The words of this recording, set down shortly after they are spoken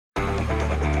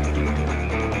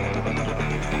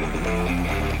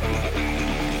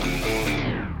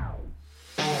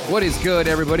What is good,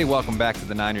 everybody? Welcome back to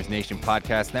the Niners Nation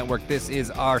Podcast Network. This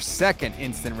is our second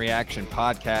instant reaction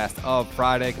podcast of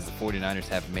Friday because the 49ers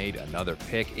have made another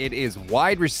pick. It is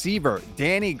wide receiver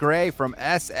Danny Gray from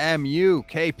SMU.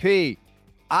 KP,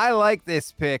 I like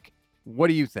this pick. What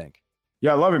do you think?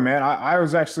 Yeah, I love it, man.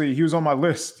 He was on my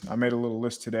list. I made a little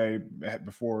list today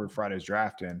before Friday's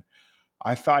draft, and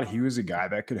I thought he was a guy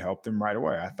that could help them right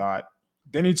away. I thought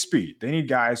they need speed. They need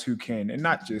guys who can, and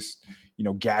not just,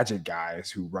 gadget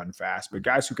guys who run fast, but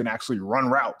guys who can actually run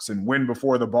routes and win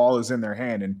before the ball is in their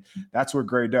hand. And that's what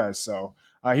Gray does. So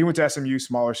he went to SMU,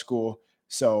 smaller school.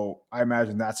 So I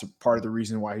imagine that's part of the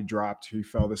reason why he dropped. He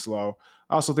fell this low.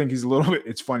 I also think he's a little bit,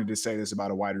 it's funny to say this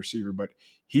about a wide receiver, but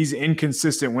he's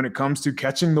inconsistent when it comes to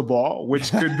catching the ball,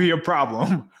 which could be a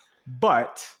problem,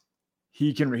 but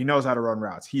he knows how to run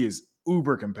routes. He is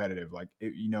uber competitive.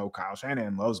 Kyle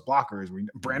Shanahan loves blockers.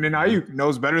 Brandon Ayuk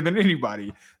knows better than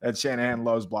anybody that Shanahan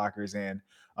loves blockers. And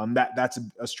that's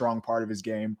a strong part of his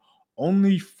game.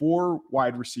 Only 4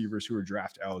 wide receivers who are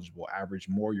draft eligible average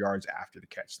more yards after the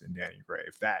catch than Danny Gray.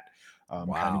 If that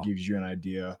kind of gives you an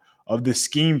idea of the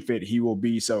scheme fit he will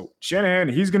be. So Shanahan,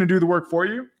 he's going to do the work for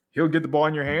you. He'll get the ball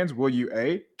in your hands. Will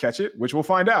you catch it? Which we'll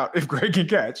find out if Gray can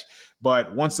catch.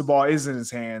 But once the ball is in his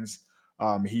hands,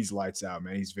 he's lights out,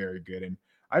 man. He's very good. And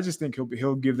I just think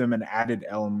he'll give them an added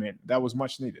element that was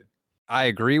much needed. I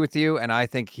agree with you, and I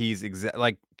think he's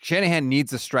like Shanahan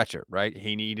needs a stretcher, right?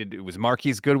 It was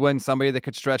Marquise Goodwin, somebody that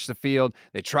could stretch the field.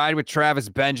 They tried with Travis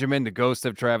Benjamin, the ghost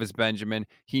of Travis Benjamin.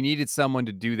 He needed someone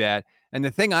to do that. And the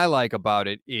thing I like about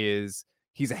it is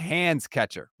he's a hands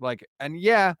catcher.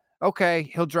 Okay,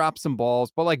 he'll drop some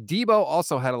balls, but Debo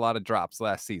also had a lot of drops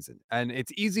last season. And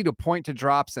it's easy to point to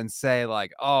drops and say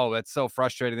oh, that's so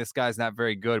frustrating. This guy's not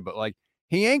very good, but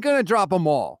he ain't going to drop them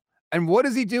all. And what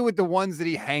does he do with the ones that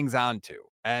he hangs on to?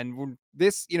 And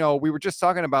this, we were just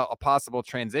talking about a possible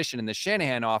transition in the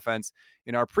Shanahan offense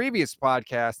in our previous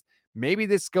podcast. Maybe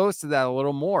this goes to that a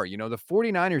little more. The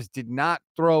 49ers did not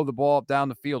throw the ball down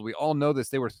the field. We all know this.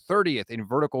 They were 30th in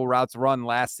vertical routes run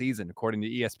last season, according to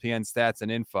ESPN stats and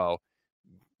info.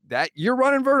 That you're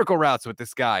running vertical routes with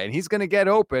this guy, and he's going to get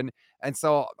open. And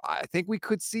so I think we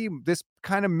could see this.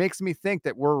 Kind of makes me think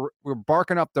that we're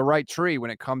barking up the right tree when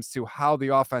it comes to how the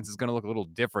offense is going to look a little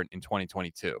different in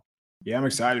 2022. Yeah, I'm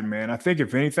excited, man. I think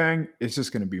if anything, it's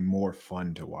just going to be more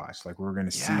fun to watch. We're going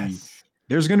to see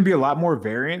there's going to be a lot more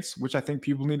variance, which I think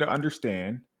people need to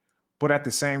understand. But at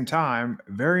the same time,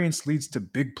 variance leads to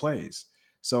big plays.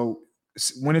 So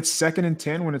when it's 2nd and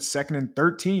 10, when it's 2nd and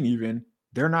 13, even,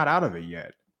 they're not out of it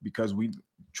yet. Because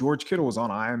George Kittle was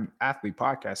on I Am Athlete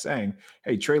podcast saying,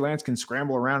 hey, Trey Lance can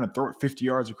scramble around and throw it 50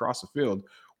 yards across the field.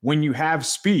 When you have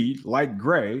speed like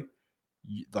Gray,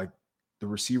 the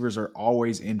receivers are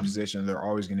always in position. They're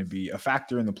always going to be a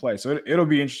factor in the play. So it'll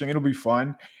be interesting. It'll be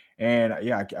fun. And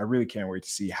yeah, I really can't wait to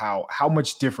see how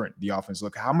much different the offense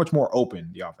looks, how much more open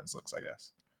the offense looks, I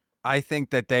guess. I think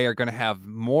that they are going to have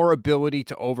more ability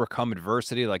to overcome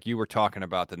adversity like you were talking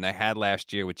about than they had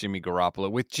last year with Jimmy Garoppolo.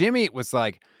 With Jimmy, it was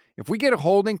if we get a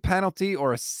holding penalty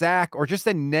or a sack or just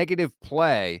a negative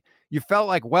play, you felt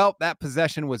that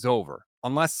possession was over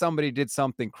unless somebody did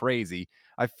something crazy.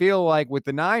 I feel like with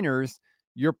the Niners,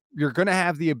 you're going to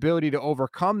have the ability to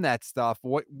overcome that stuff.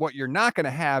 What you're not going to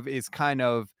have is kind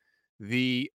of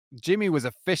Jimmy was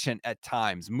efficient at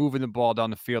times, moving the ball down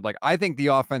the field. I think the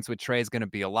offense with Trey is going to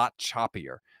be a lot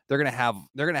choppier. They're going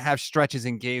to have stretches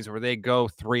in games where they go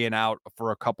 3 and out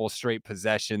for a couple straight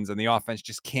possessions, and the offense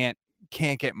just can't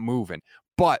get moving.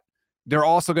 But they're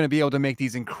also going to be able to make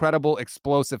these incredible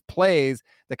explosive plays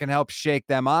that can help shake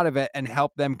them out of it and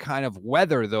help them kind of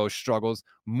weather those struggles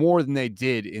more than they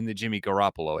did in the Jimmy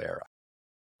Garoppolo era.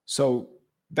 So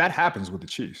that happens with the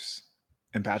Chiefs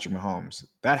and Patrick Mahomes.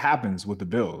 That happens with the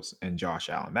Bills and Josh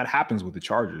Allen. That happens with the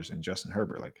Chargers and Justin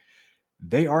Herbert.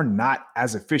 They are not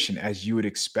as efficient as you would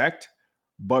expect,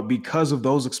 but because of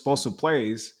those explosive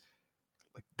plays,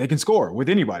 they can score with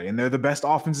anybody. And they're the best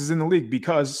offenses in the league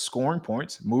because scoring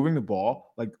points, moving the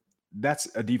ball,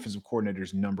 that's a defensive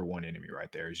coordinator's number one enemy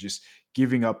right there, is just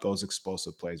giving up those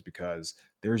explosive plays because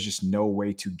there's just no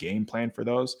way to game plan for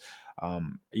those.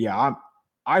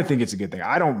 I think it's a good thing.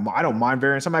 I don't mind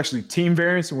variance. I'm actually team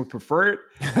variance and would prefer it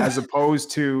as opposed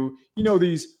to,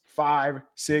 these 5,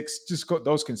 6,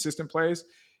 those consistent plays.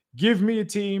 Give me a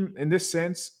team in this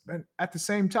sense. And at the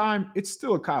same time, it's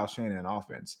still a Kyle Shanahan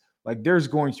offense. There's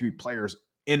going to be players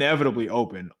inevitably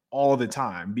open all the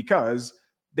time because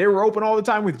they were open all the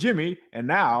time with Jimmy. And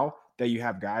now that you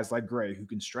have guys like Gray who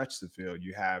can stretch the field,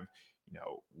 you have,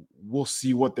 we'll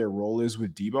see what their role is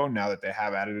with Debo now that they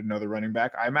have added another running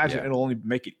back. I imagine it'll only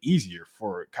make it easier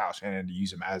for Kyle Shanahan to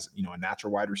use him as, a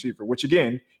natural wide receiver, which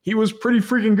again, he was pretty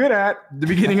freaking good at the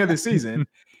beginning of the season.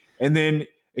 And then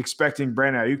expecting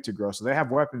Brandon Ayuk to grow. So they have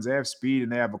weapons, they have speed,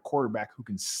 and they have a quarterback who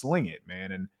can sling it,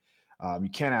 man. And you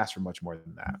can't ask for much more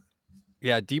than that.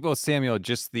 Yeah, Deebo Samuel,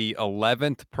 just the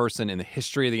 11th person in the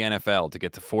history of the NFL to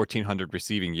get to 1,400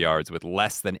 receiving yards with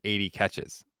less than 80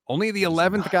 catches. Only the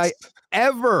 11th guy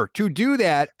ever to do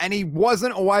that, and he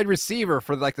wasn't a wide receiver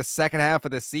for like the second half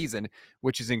of the season,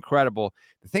 which is incredible.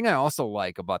 The thing I also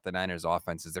like about the Niners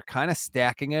offense is they're kind of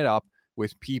stacking it up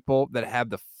with people that have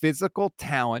the physical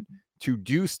talent to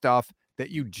do stuff that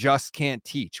you just can't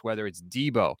teach, whether it's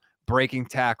Deebo breaking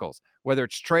tackles, whether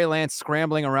it's Trey Lance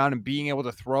scrambling around and being able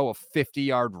to throw a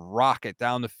 50-yard rocket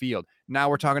down the field. Now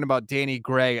we're talking about Danny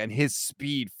Gray and his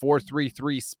speed,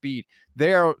 4.33 speed.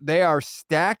 They are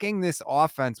stacking this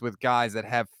offense with guys that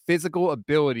have physical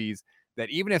abilities that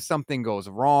even if something goes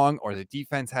wrong or the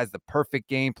defense has the perfect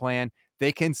game plan,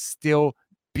 they can still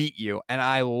beat you. And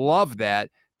I love that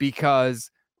because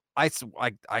I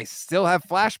still have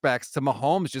flashbacks to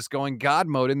Mahomes just going God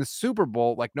mode in the Super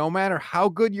Bowl. Like, no matter how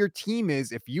good your team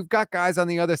is, if you've got guys on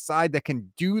the other side that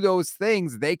can do those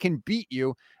things, they can beat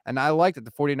you. And I like that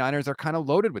the 49ers are kind of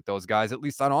loaded with those guys, at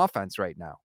least on offense right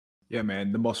now. Yeah,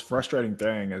 man. The most frustrating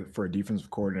thing for a defensive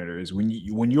coordinator is when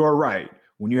you are right,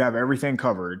 when you have everything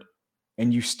covered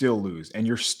and you still lose and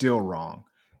you're still wrong.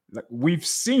 Like, we've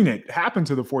seen it happen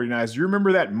to the 49ers. Do you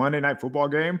remember that Monday Night Football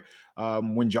game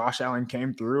when Josh Allen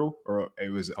came through, or it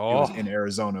was in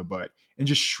Arizona, and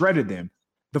just shredded them?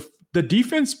 The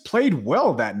defense played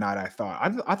well that night.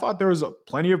 I thought there was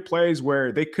plenty of plays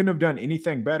where they couldn't have done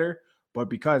anything better, but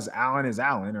because Allen is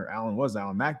Allen, or Allen was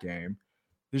Allen that game,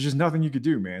 there's just nothing you could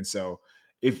do, man. So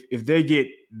if they get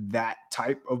that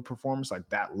type of performance, like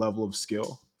that level of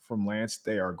skill from Lance,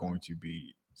 they are going to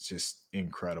be just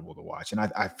incredible to watch. And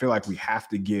I feel like we have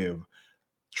to give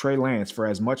Trey Lance, for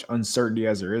as much uncertainty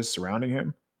as there is surrounding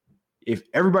him, if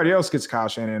everybody else gets Kyle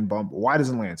Shanahan bump, why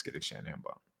doesn't Lance get a Shanahan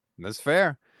bump? That's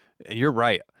fair. You're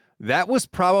right. That was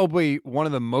probably one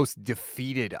of the most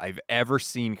defeated I've ever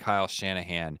seen Kyle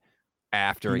Shanahan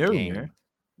after a game. Man.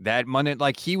 That Monday,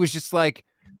 like, he was just like,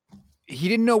 he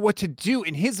didn't know what to do.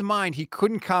 In his mind, he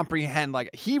couldn't comprehend. Like,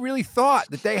 he really thought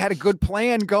that they had a good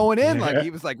plan going in. Yeah. Like,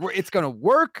 he was like, it's going to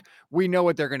work. We know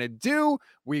what they're going to do.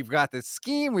 We've got the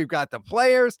scheme. We've got the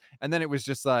players. And then it was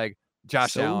just like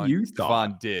Josh Allen,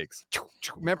 Stephon Diggs.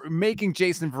 Remember making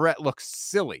Jason Verrett look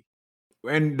silly.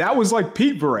 And that was like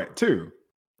Pete Verrett too.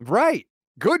 Right.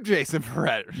 Good Jason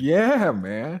Verrett. Yeah,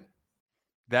 man.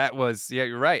 That was, yeah,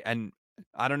 you're right. And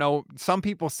I don't know. Some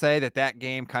people say that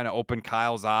game kind of opened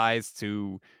Kyle's eyes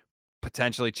to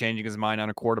potentially changing his mind on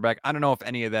a quarterback. I don't know if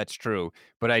any of that's true,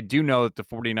 but I do know that the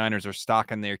 49ers are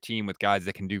stocking their team with guys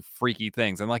that can do freaky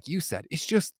things. And like you said,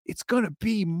 it's going to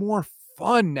be more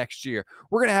fun next year.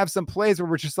 We're going to have some plays where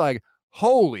we're just like,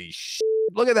 holy shit,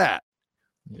 look at that.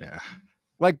 Yeah.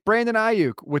 Like Brandon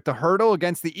Ayuk with the hurdle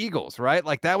against the Eagles, right?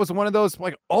 Like that was one of those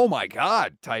like, oh my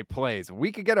God type plays.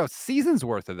 We could get a season's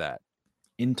worth of that.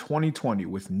 In 2020,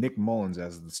 with Nick Mullins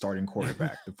as the starting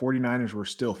quarterback, the 49ers were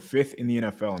still 5th in the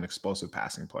NFL in explosive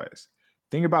passing plays.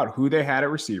 Think about who they had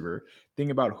at receiver. Think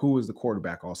about who was the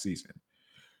quarterback all season.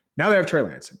 Now they have Trey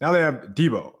Lance. Now they have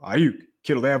Debo, Ayuk,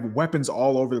 Kittle. They have weapons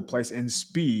all over the place and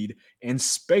speed and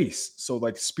space. So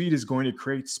like speed is going to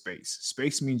create space.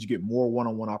 Space means you get more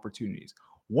one-on-one opportunities.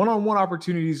 One-on-one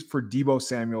opportunities for Debo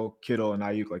Samuel, Kittle, and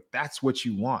Ayuk. Like that's what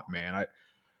you want, man.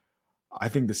 I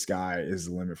think the sky is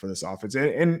the limit for this offense.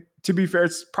 And to be fair,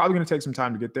 it's probably going to take some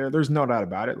time to get there. There's no doubt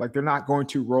about it. Like they're not going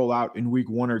to roll out in week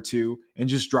 1 or 2 and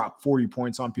just drop 40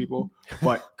 points on people.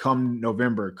 But come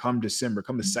November, come December,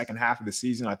 come the second half of the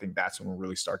season, I think that's when we'll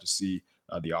really start to see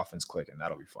the offense click, and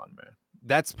that'll be fun, man.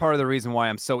 That's part of the reason why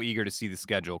I'm so eager to see the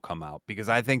schedule come out, because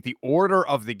I think the order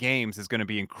of the games is going to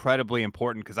be incredibly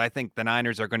important, because I think the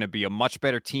Niners are going to be a much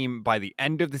better team by the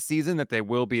end of the season than they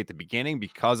will be at the beginning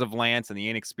because of Lance and the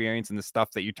inexperience and the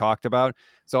stuff that you talked about.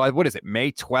 So what is it,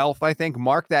 May 12th, I think?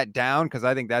 Mark that down, because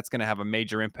I think that's going to have a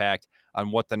major impact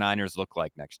on what the Niners look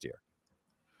like next year.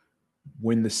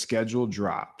 When the schedule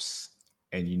drops,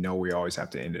 and we always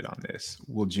have to end it on this,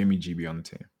 will Jimmy G be on the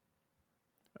team?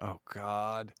 Oh,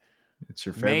 God. It's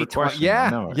your favorite question.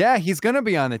 Yeah, he's going to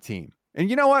be on the team. And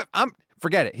you know what?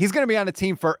 Forget it. He's going to be on the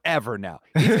team forever now.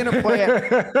 He's going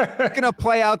to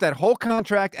play out that whole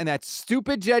contract, and that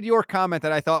stupid Jed York comment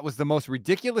that I thought was the most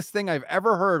ridiculous thing I've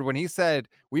ever heard when he said,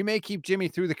 we may keep Jimmy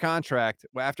through the contract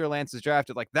after Lance is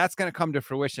drafted. Like, that's going to come to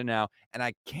fruition now, and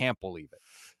I can't believe it.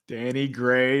 Danny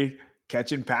Gray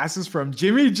catching passes from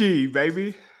Jimmy G,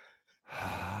 baby.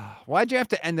 Why'd you have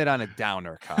to end it on a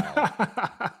downer,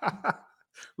 Kyle?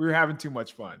 We were having too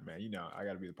much fun, man. You know, I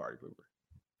got to be the party pooper.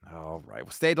 All right.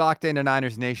 Well, stay locked into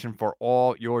Niners Nation for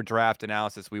all your draft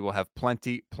analysis. We will have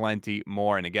plenty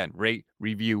more. And again, rate,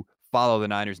 review, follow the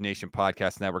Niners Nation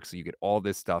Podcast Network so you get all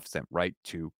this stuff sent right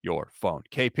to your phone.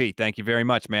 KP, thank you very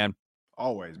much, man.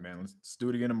 Always, man. Let's do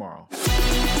it again tomorrow.